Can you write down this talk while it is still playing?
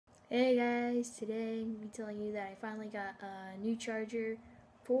Hey guys, today I'm going to be telling you that I finally got a new charger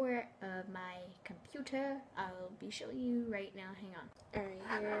for my computer. I'll be showing you right now, hang on.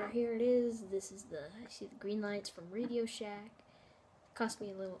 Alright, here it is. This is I see the green lights from Radio Shack. It cost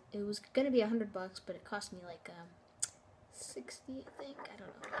me a little, it was going to be $100, but it cost me like 60 I think, I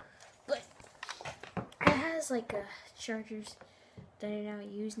don't know. But it has like chargers that I now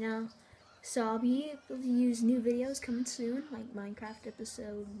use now. So I'll be able to use new videos coming soon, like Minecraft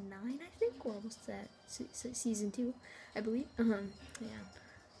episode 9, I think, or what's that? Season 2, I believe. Yeah.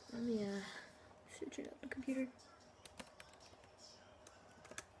 Let me switch it up the computer.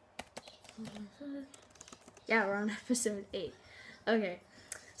 Yeah, we're on episode 8. Okay.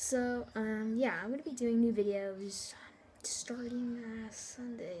 So yeah, I'm gonna be doing new videos starting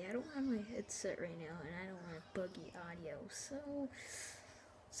Sunday. I don't have my headset right now, and I don't want buggy audio, so.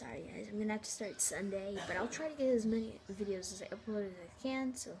 Sorry guys, I'm gonna have to start Sunday, but I'll try to get as many videos as I upload as I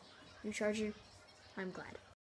can, so new charger, I'm glad.